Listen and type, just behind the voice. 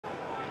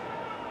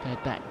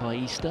Fed back by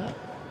Easter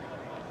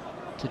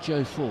to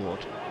Joe Ford.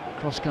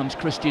 Across comes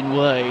Christian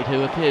Wade,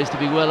 who appears to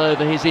be well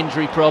over his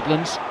injury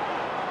problems.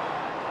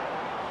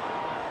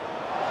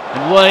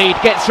 And Wade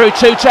gets through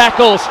 2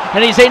 tackles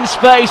and he's in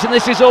space, and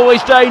this is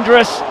always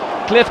dangerous.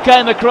 Cliff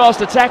came across,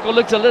 the tackle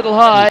looked a little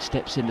high.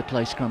 Steps in to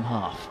play scrum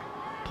half.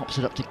 Pops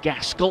it up to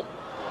Gaskell.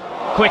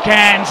 Quick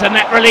hands, and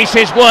that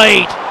releases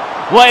Wade.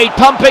 Wade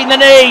pumping the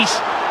knees.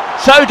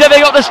 So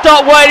difficult to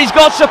stop Wade, he's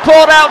got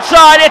support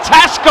outside. It's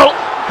Haskell.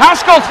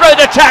 Haskell through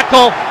the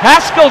tackle.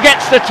 Haskell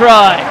gets the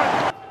try.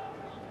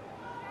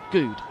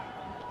 Good.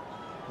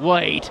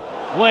 Wade.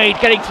 Wade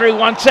getting through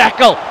 1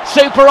 tackle.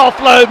 Super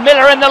offload.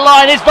 Miller in the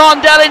line. Is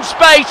Vondel in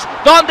space?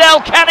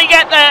 Vondel, can he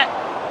get there?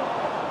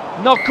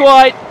 Not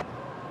quite.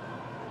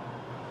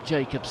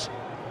 Jacobs.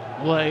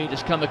 Wade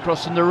has come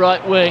across from the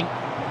right wing.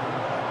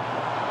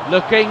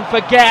 Looking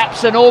for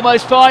gaps and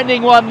almost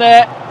finding one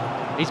there.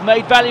 He's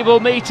made valuable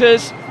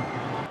metres.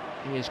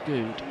 Here's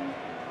Good.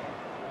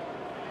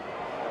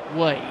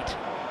 Wade.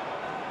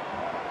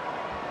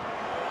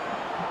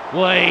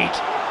 Wade.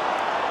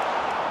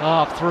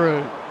 Half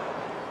through.